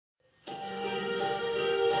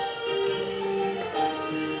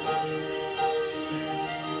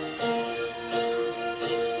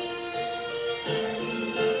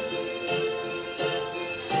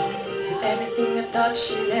thought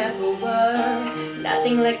she never were,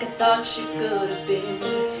 nothing like I thought she could have been,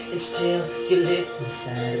 and still you live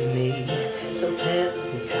inside of me. So tell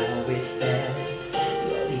me, how is that?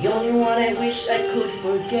 You're the only one I wish I could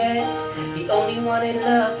forget, the only one I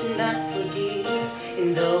love to not forgive.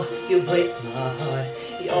 And though you break my heart,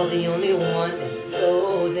 you're the only one. And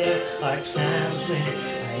though there are times when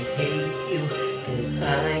I hate you, 'cause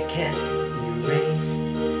I can't erase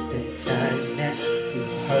the times that you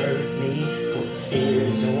hurt me, put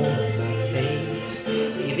tears on my face.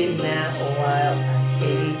 Even now, while I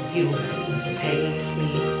hate you, it pains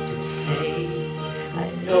me to say, I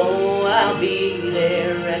know I'll be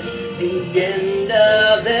there at the end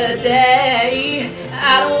of the day.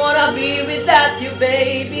 I don't wanna be without you,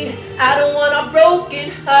 baby. I don't want a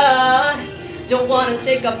broken heart. Don't wanna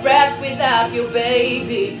take a breath without you,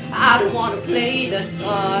 baby. I don't wanna play the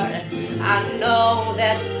part. I know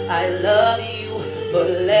that I love you, but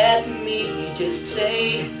let me just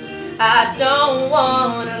say, I don't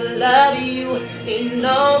wanna love you in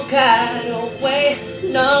no kind of way.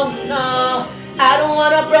 No, no, I don't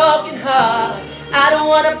want a broken heart. I don't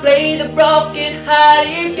wanna play the broken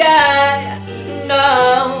hearted guy.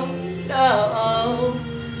 No, no.